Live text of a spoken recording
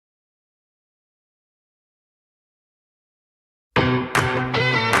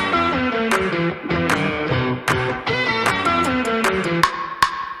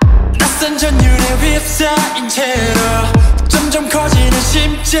쌓인 채로 점점 커지는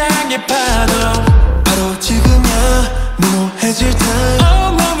심장의 파도. 바로 지금이야 무모해질 time.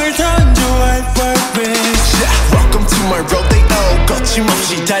 온몸을 던져 wild wild west. Welcome to my rodeo.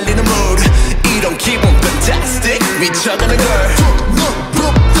 거침없이 달리는 mood. 이런 기분 fantastic. 미쳐가는 걸.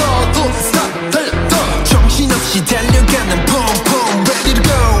 Don't stop 달렸다. 정신없이 달려가는 boom boom ready to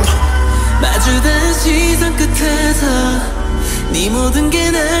go. 마주된 시선 끝에서 네 모든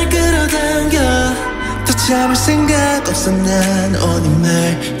게 날 끌어당겨. 더 참을 생각 없어 난 오늘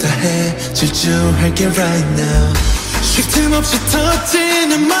말 다 해줄 줄 알게 right now. 쉴 틈 없이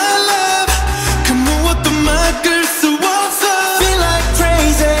터지는 my love. 그 무엇도 막을 수 없어. Feel like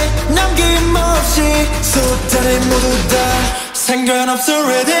crazy 남김없이 쏟아내 모두 다 상관없어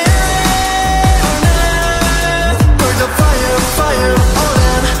ready or not. Burn the fire fire on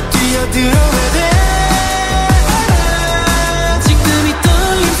and 뛰어들어 ready or not. 지금 이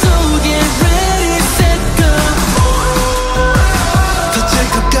떨림 속에 ready set go. 터질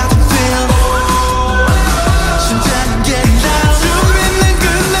것 같은 feel 심장은 getting loud. 준비는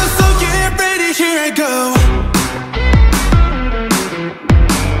끝났어 get ready here I go.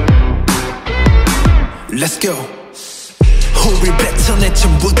 Let's go. 우리 뱉어내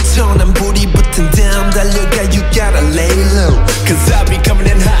처음부터 난 불이 붙은 다음 달려가 you gotta lay low. Cause I'll be coming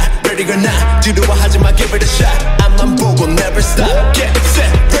in hot ready or not. 두려워하지마 give it a shot. 앞만 보고 never stop. Get set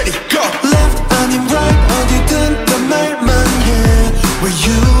ready go. Left 아님 right 어디든 더 말만 해. Where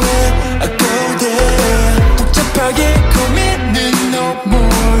you at I go there. 복잡하게 고민은 no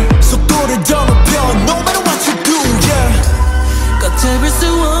more. 속도를 더 높여 no matter what you do yeah. 걷잡을 수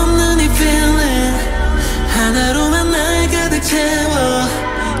없는 이 feeling 하나로만 날 가득 채워.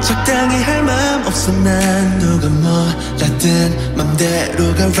 적당히 할 맘 없어 난 누가 뭐라든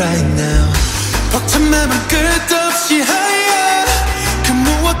맘대로가 right now. 벅찬 맘은 끝없이 higher. 그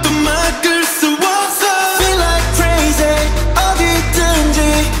무엇도 막을 수 없어. Feel like crazy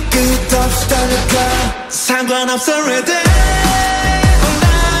어디든지 끝없이 달려가 상관없어 ready or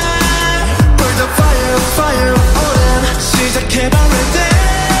not. Burn the fire fire on and 시작해봐 ready.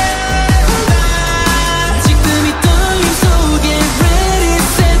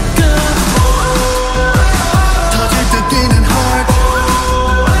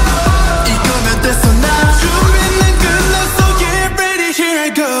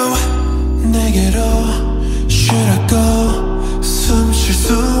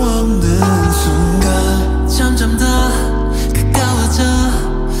 점점 더 가까워져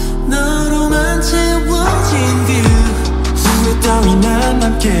너로만 채워진 view. 후회 따윈 안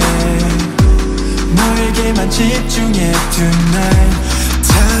남게 너에게만 집중해 tonight.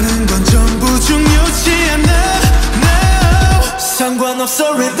 다른 건 전부 중요치 않아 now.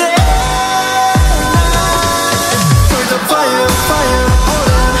 상관없어 ready